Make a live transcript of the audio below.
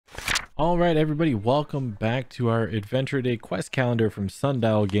All right, everybody, welcome back to our Adventure Day quest calendar from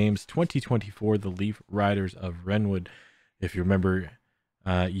Sundial Games 2024, the Leaf Riders of Wrenwood. If you remember,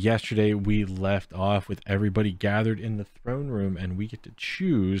 yesterday we left off with everybody gathered in the throne room, and we get to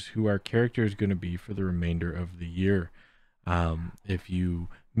choose who our character is going to be for the remainder of the year. If you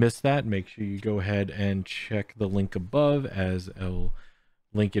missed that, make sure you go ahead and check the link above, as I'll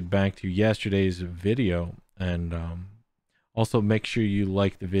link it back to yesterday's video. And also, make sure you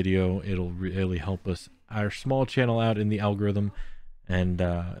like the video. It'll really help us, our small channel, out in the algorithm. And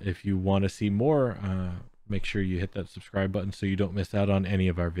if you want to see more, make sure you hit that subscribe button so you don't miss out on any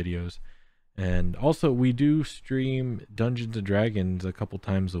of our videos. And also, we do stream Dungeons and Dragons a couple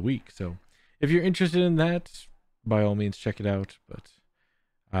times a week. So if you're interested in that, by all means, check it out. But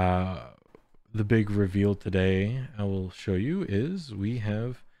the big reveal today I will show you is we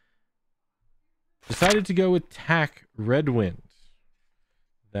have decided to go with Tack Redwind.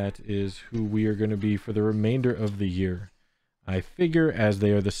 That is who we are going to be for the remainder of the year. I figure, as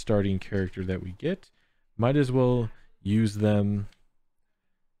they are the starting character that we get, might as well use them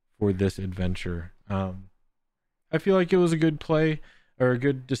for this adventure. I feel like it was a good play, or a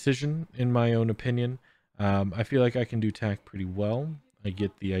good decision, in my own opinion. I feel like I can do Tack pretty well. I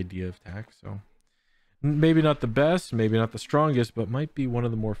get the idea of Tack, so maybe not the best, maybe not the strongest, but might be one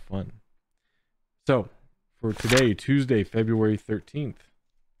of the more fun. So, for today, Tuesday, February 13th,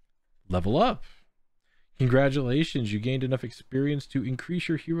 level up. Congratulations, you gained enough experience to increase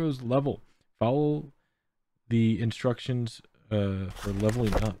your hero's level. Follow the instructions for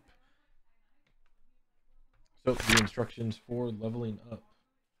leveling up. So, the instructions for leveling up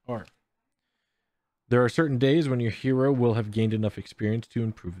are: there are certain days when your hero will have gained enough experience to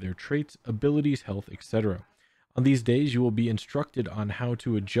improve their traits, abilities, health, etc. On these days, you will be instructed on how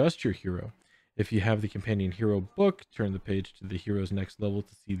to adjust your hero. If you have the companion hero book, turn the page to the hero's next level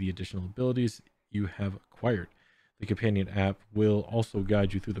to see the additional abilities you have acquired. The companion app will also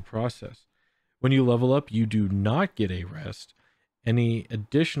guide you through the process. When you level up, you do not get a rest. Any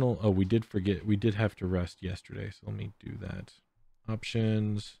additional... Oh, we did forget. We did have to rest yesterday, so let me do that.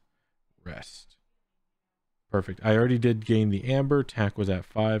 Options, rest. Perfect. I already did gain the amber. Tack was at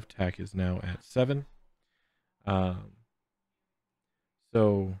 5. Tack is now at 7.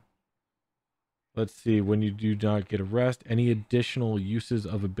 So... let's see, when you do not get a rest, any additional uses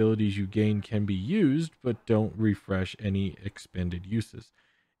of abilities you gain can be used, but don't refresh any expended uses.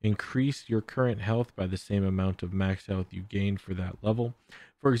 Increase your current health by the same amount of max health you gained for that level.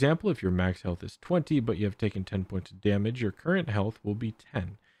 For example, if your max health is 20, but you have taken 10 points of damage, your current health will be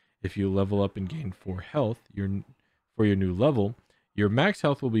 10. If you level up and gain 4 health for your new level, your max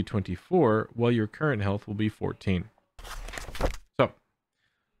health will be 24, while your current health will be 14.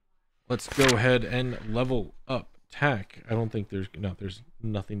 Let's go ahead and level up Tack. I don't think there's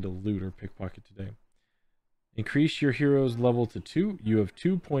nothing to loot or pickpocket today. Increase your hero's level to 2. You have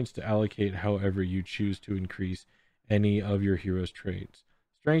 2 points to allocate however you choose to increase any of your hero's traits: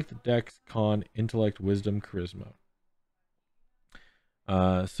 strength, dex, con, intellect, wisdom, charisma.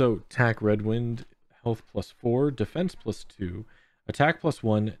 So Tack Redwind, health +4, defense +2, attack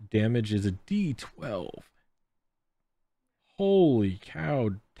 +1, damage is a D12. Holy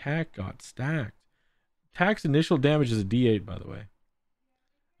cow, Tack got stacked. Tack's initial damage is a D8, by the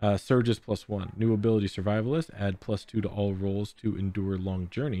way. Surges +1. New ability, Survivalist. Add +2 to all rolls to endure long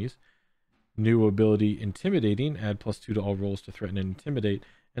journeys. New ability, Intimidating. Add +2 to all rolls to threaten and intimidate.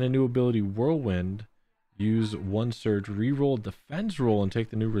 And a new ability, Whirlwind. Use 1 surge, reroll defense roll, and take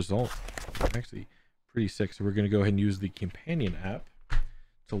the new result. Actually, pretty sick. So we're going to go ahead and use the companion app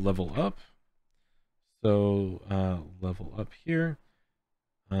to level up. So level up here.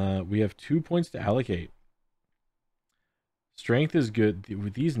 We have 2 points to allocate. Strength is good.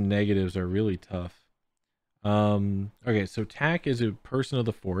 These negatives are really tough. Okay, so Tack is a person of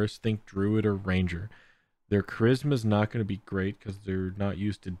the forest. Think druid or ranger. Their charisma is not going to be great because they're not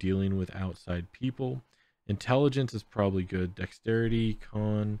used to dealing with outside people. Intelligence is probably good. Dexterity,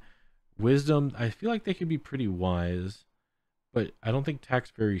 con, wisdom. I feel like they could be pretty wise, but I don't think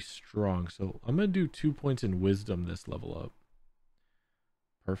Tack's very strong. So I'm going to do 2 points in wisdom this level up.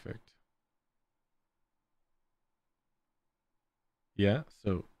 Perfect. Yeah,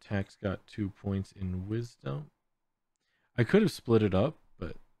 so Tack's got 2 points in wisdom. I could have split it up,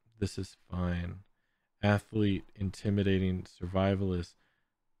 but this is fine. Athlete, intimidating, survivalist,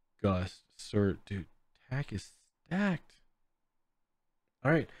 gust, cert. Dude, Tack is stacked.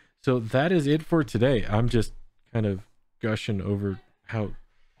 All right, so that is it for today. I'm just kind of gushing over how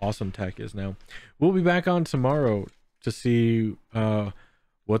awesome Tack is now. We'll be back on tomorrow to see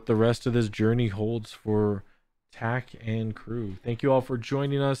what the rest of this journey holds for Tack and crew. Thank you all for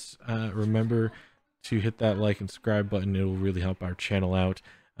joining us. Remember to hit that like and subscribe button. It will really help our channel out.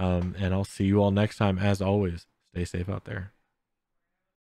 And I'll see you all next time. As always, stay safe out there.